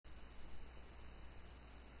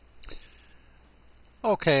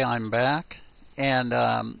Okay, I'm back, and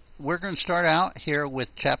we're going to start out here with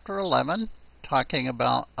Chapter 11, talking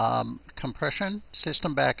about compression,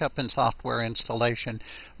 system backup, and software installation.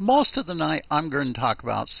 Most of the night, I'm going to talk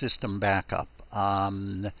about system backup.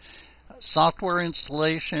 Software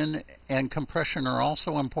installation and compression are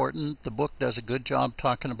also important. The book does a good job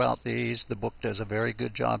talking about these. The book does a very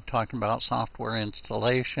good job talking about software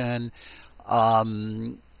installation.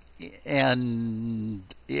 And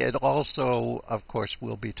it also, of course,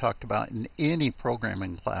 will be talked about in any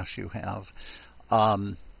programming class you have.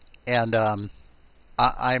 But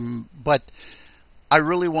I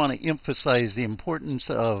really want to emphasize the importance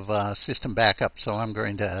of system backup, so I'm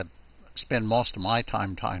going to spend most of my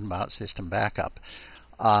time talking about system backup.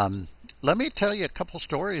 Let me tell you a couple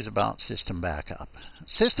stories about system backup.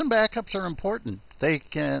 System backups are important.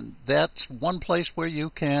 That's one place where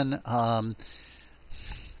you can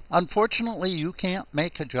unfortunately, you can't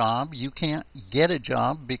make a job, you can't get a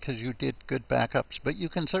job because you did good backups, but you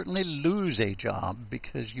can certainly lose a job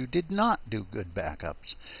because you did not do good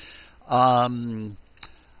backups.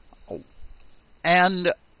 And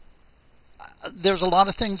there's a lot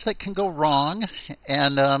of things that can go wrong,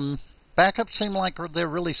 and backups seem like they're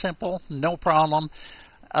really simple, no problem,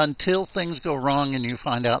 until things go wrong and you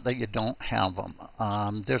find out that you don't have them.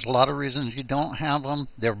 There's a lot of reasons you don't have them.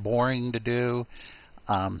 They're boring to do.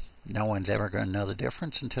 No one's ever going to know the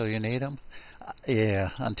difference until you need them.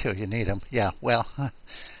 Until you need them. Yeah, well,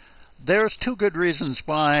 there's two good reasons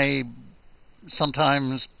why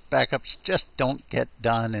sometimes backups just don't get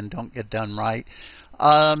done and don't get done right.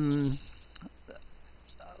 Let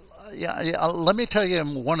me tell you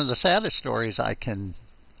one of the saddest stories I can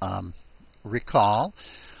recall.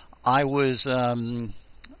 I was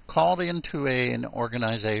called into an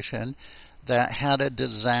organization that had a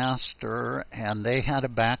disaster, and they had a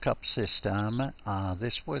backup system.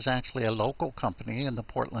 This was actually a local company in the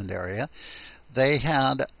Portland area. They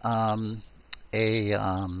had a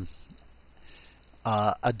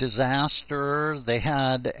disaster.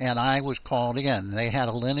 And I was called in. They had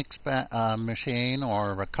a Linux machine,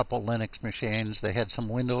 or a couple Linux machines. They had some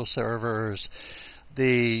Windows servers.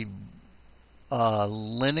 The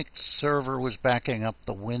Linux server was backing up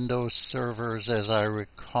the Windows servers, as I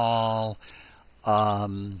recall.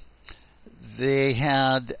 They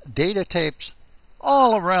had data tapes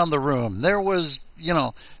all around the room. There was,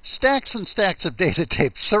 stacks and stacks of data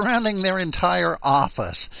tapes surrounding their entire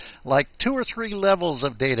office, like 2 or 3 levels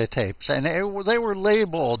of data tapes, and they were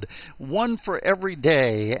labeled one for every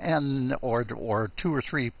day, or 2 or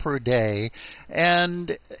 3 per day.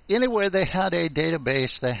 And anyway, they had a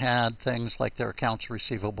database that had things like their accounts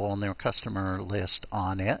receivable and their customer list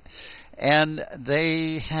on it. And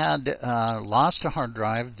they had lost a hard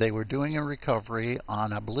drive. They were doing a recovery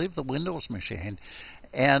on, I believe, the Windows machine,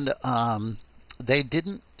 and they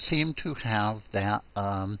didn't seem to have that.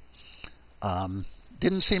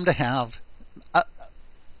 Didn't seem to have.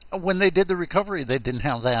 When they did the recovery, they didn't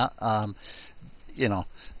have that.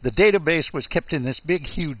 The database was kept in this big,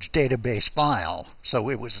 huge database file, so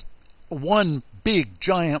it was one big,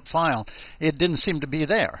 giant file. It didn't seem to be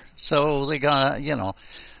there, so they got,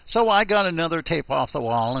 So I got another tape off the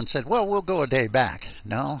wall and said, well, we'll go a day back.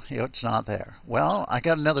 No, it's not there. Well, I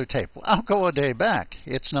got another tape. I'll go a day back.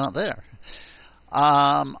 It's not there.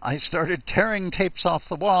 I started tearing tapes off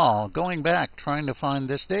the wall, going back, trying to find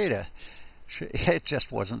this data. It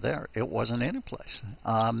just wasn't there. It wasn't any place.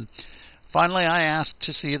 Finally, I asked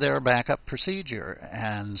to see their backup procedure,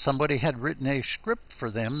 and somebody had written a script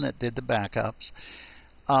for them that did the backups.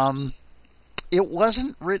 It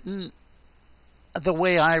wasn't written the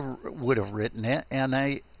way I would have written it, and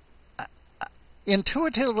I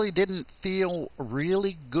intuitively didn't feel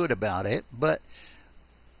really good about it, but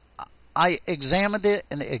I examined it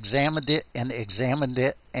and examined it and examined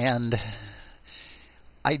it, and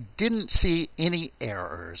I didn't see any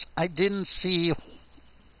errors. I didn't see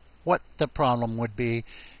what the problem would be.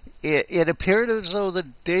 It appeared as though the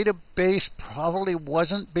database probably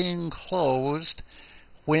wasn't being closed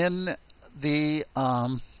when the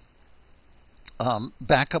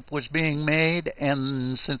backup was being made,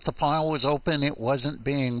 and since the file was open, it wasn't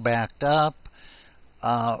being backed up.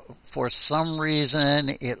 For some reason,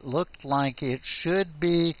 it looked like it should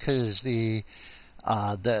be, because the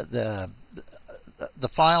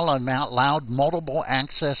file allowed multiple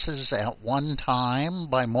accesses at one time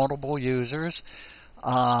by multiple users.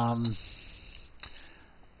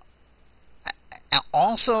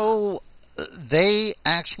 Also, they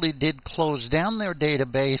actually did close down their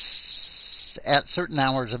database at certain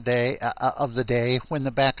hours of the day when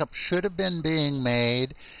the backup should have been being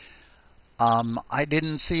made. I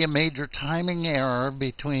didn't see a major timing error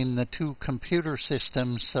between the two computer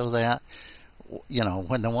systems, so that, you know,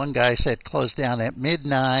 when the one guy said close down at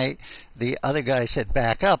midnight, the other guy said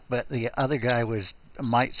back up, but the other guy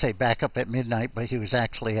might say back up at midnight, but he was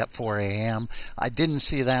actually at 4 a.m. I didn't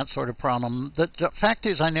see that sort of problem. The fact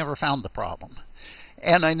is, I never found the problem,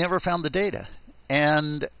 and I never found the data.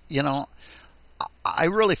 And, you know, I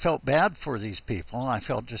really felt bad for these people. I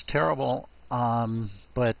felt just terrible.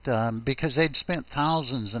 Because they'd spent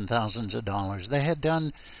thousands and thousands of dollars. They had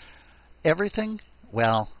done everything,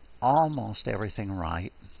 well, almost everything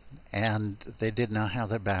right, and they did not have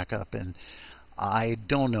their backup, and I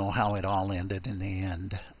don't know how it all ended in the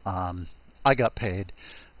end. I got paid,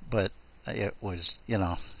 but it was, you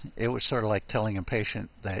know, it was sort of like telling a patient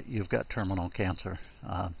that you've got terminal cancer.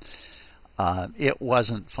 It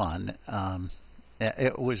wasn't fun.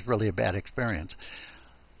 It was really a bad experience.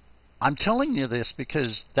 I'm telling you this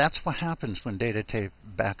because that's what happens when data tape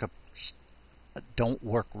backups don't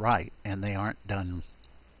work right and they aren't done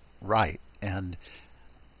right. And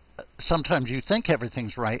sometimes you think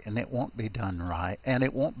everything's right and it won't be done right, and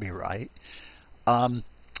it won't be right.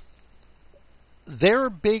 Their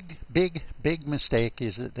big mistake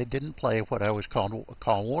is that they didn't play what I always call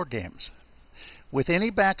war games. With any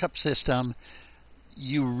backup system,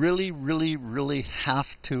 you really have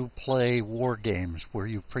to play war games where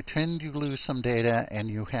you pretend you lose some data and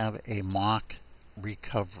you have a mock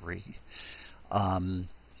recovery.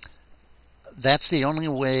 That's the only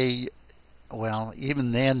way. Well,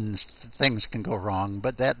 even then things can go wrong,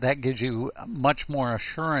 but that gives you much more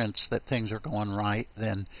assurance that things are going right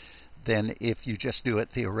than if you just do it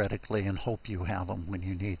theoretically and hope you have them when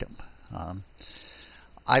you need them.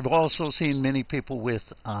 I've also seen many people with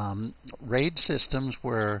RAID systems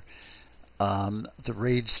where the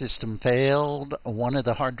RAID system failed, one of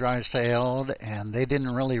the hard drives failed, and they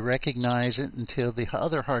didn't really recognize it until the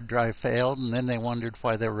other hard drive failed, and then they wondered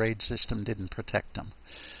why their RAID system didn't protect them.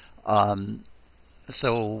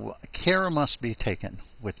 So care must be taken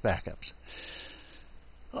with backups.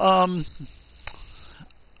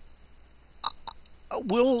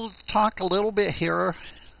 We'll talk a little bit here.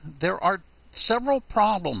 There are several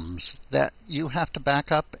problems that you have to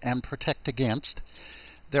back up and protect against.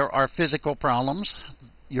 There are physical problems.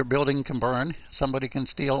 Your building can burn. Somebody can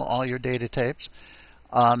steal all your data tapes.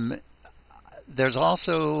 There's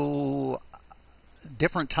also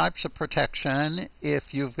different types of protection.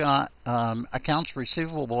 If you've got accounts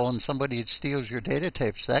receivable and somebody steals your data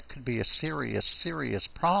tapes, that could be a serious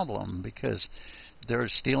problem because they're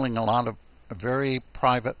stealing a lot of very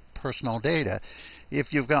private personal data.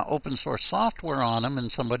 If you've got open source software on them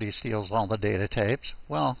and somebody steals all the data tapes,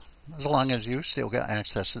 well, as long as you still got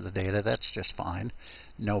access to the data, that's just fine.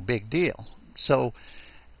 No big deal. So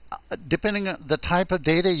depending on the type of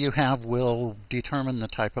data you have will determine the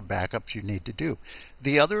type of backups you need to do.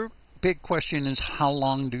 The other big question is, how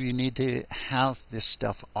long do you need to have this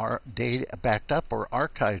stuff data backed up or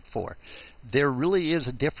archived for? There really is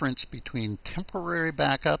a difference between temporary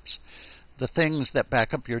backups, the things that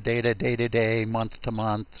back up your data day to day, month to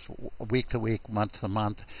month, week to week, month to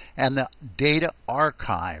month, and the data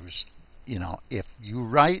archives. You know, if you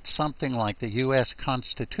write something like the U.S.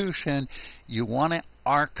 Constitution, you want it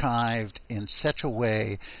archived in such a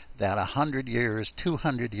way that 100 years,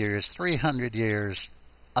 200 years, 300 years,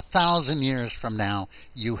 1,000 years from now,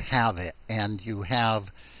 you have it, and you have,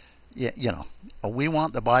 you know, we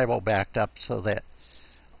want the Bible backed up so that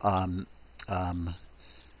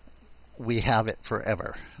we have it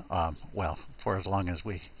forever. Well, for as long as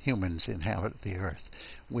we humans inhabit the earth.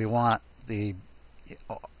 We want the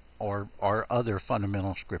or other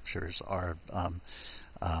fundamental scriptures, are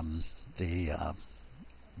the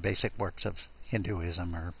basic works of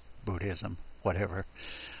Hinduism or Buddhism, whatever.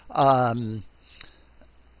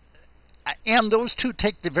 And those two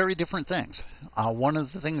take the very different things. One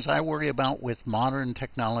of the things I worry about with modern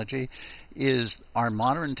technology is our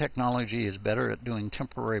modern technology is better at doing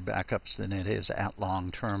temporary backups than it is at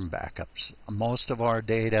long-term backups. Most of our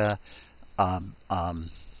data,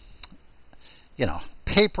 you know,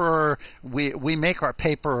 paper, we make our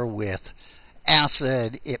paper with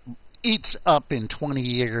acid. It eats up in 20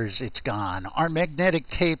 years, it's gone. Our magnetic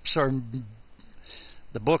tapes are,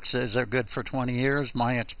 the book says they're good for 20 years.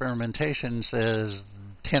 My experimentation says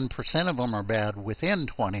 10% of them are bad within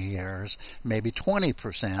 20 years, maybe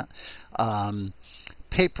 20%.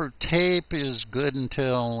 Paper tape is good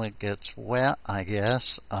until it gets wet, I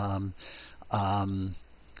guess.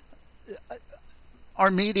 Our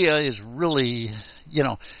media is really,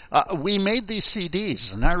 we made these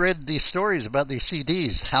CDs, and I read these stories about these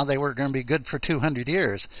CDs, how they were going to be good for 200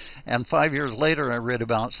 years. And 5 years later, I read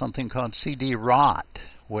about something called CD rot,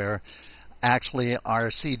 where actually our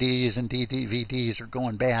CDs and DVDs are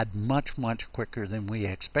going bad much, much quicker than we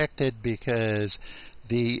expected, because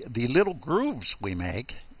the little grooves we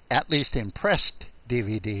make, at least in pressed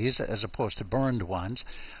DVDs as opposed to burned ones,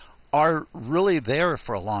 are really there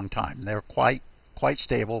for a long time. They're quite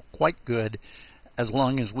stable, quite good, as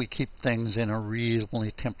long as we keep things in a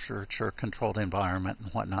reasonably temperature-controlled environment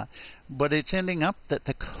and whatnot. But it's ending up that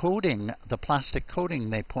the coating, the plastic coating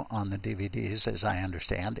they put on the DVDs, as I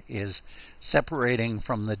understand, is separating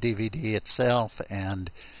from the DVD itself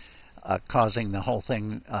and causing the whole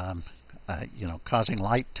thing, causing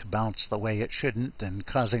light to bounce the way it shouldn't, and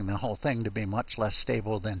causing the whole thing to be much less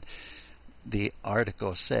stable than the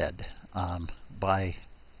article said, by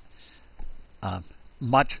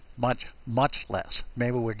much, much, much less.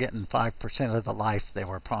 Maybe we're getting 5% of the life they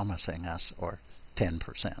were promising us, or 10%.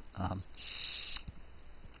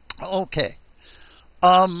 Okay.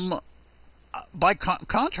 By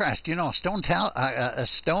contrast,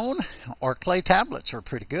 stone or clay tablets are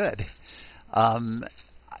pretty good.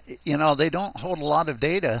 They don't hold a lot of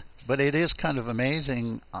data, but it is kind of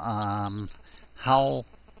amazing how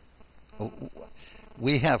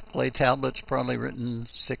we have clay tablets probably written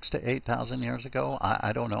 6,000 to 8,000 years ago.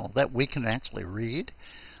 I don't know, that we can actually read.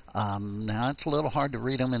 Now, it's a little hard to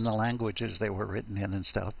read them in the languages they were written in and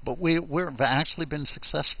stuff, but we've actually been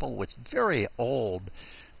successful with very old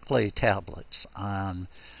clay tablets.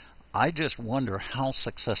 I just wonder how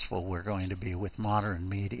successful we're going to be with modern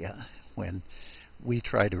media when we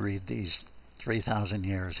try to read these 3,000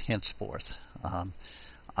 years henceforth.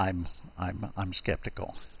 I'm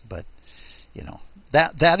skeptical, but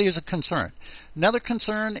that is a concern. Another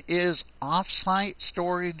concern is off-site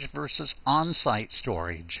storage versus on-site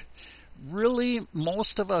storage. Really,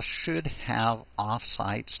 most of us should have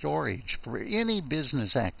off-site storage for any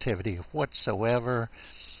business activity whatsoever.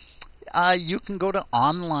 You can go to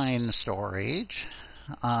online storage,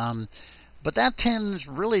 but that tends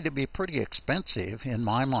really to be pretty expensive in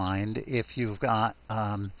my mind if you've got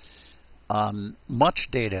much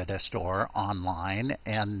data to store online,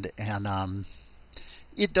 and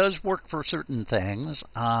it does work for certain things.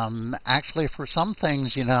 Actually, for some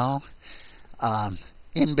things,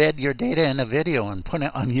 embed your data in a video and put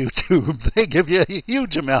it on YouTube. They give you a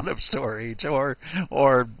huge amount of storage, or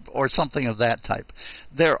something of that type.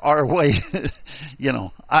 There are ways,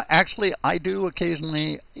 I do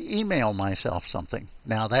occasionally email myself something.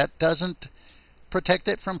 Now, that doesn't protect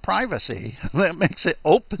it from privacy. That makes it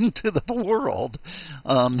open to the world.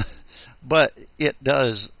 But it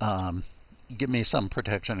does give me some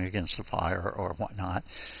protection against the fire or whatnot.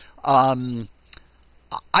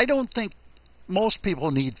 I don't think most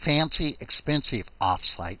people need fancy, expensive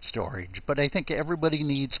off-site storage, but I think everybody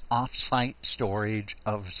needs off-site storage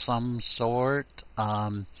of some sort.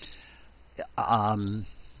 And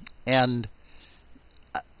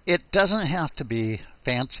it doesn't have to be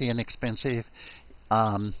fancy and expensive.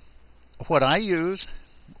 What I use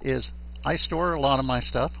is I store a lot of my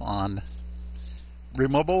stuff on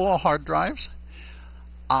removable hard drives.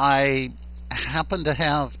 I happen to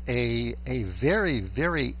have a very,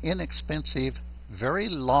 very inexpensive, very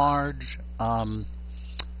large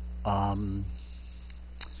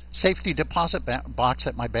safety deposit box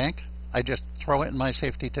at my bank. I just throw it in my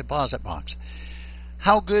safety deposit box.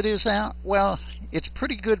 How good is that? Well, it's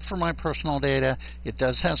pretty good for my personal data. It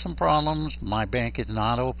does have some problems. My bank is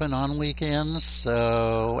not open on weekends,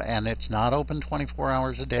 and it's not open 24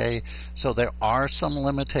 hours a day, so there are some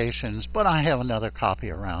limitations, but I have another copy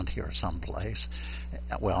around here someplace.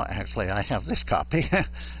 Well, actually, I have this copy.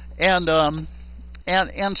 and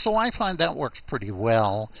so I find that works pretty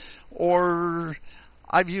well. Or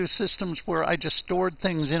I've used systems where I just stored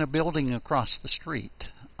things in a building across the street.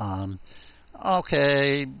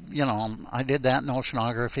 Okay, I did that in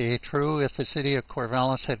oceanography. True, if the city of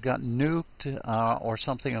Corvallis had gotten nuked or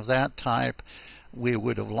something of that type, we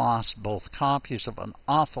would have lost both copies of an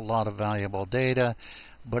awful lot of valuable data,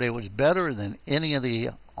 but it was better than any of the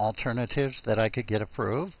alternatives that I could get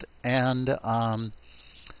approved. And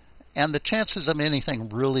the chances of anything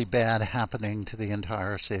really bad happening to the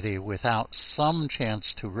entire city without some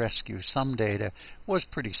chance to rescue some data was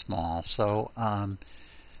pretty small. So,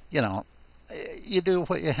 you do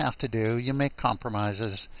what you have to do. You make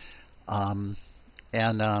compromises. And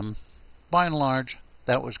by and large,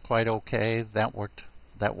 that was quite okay. That worked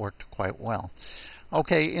quite well.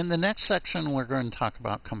 Okay, in the next section, we're going to talk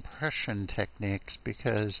about compression techniques,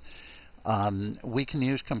 because We can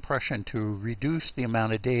use compression to reduce the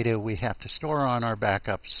amount of data we have to store on our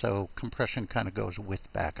backups, so compression kind of goes with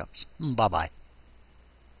backups. Bye-bye.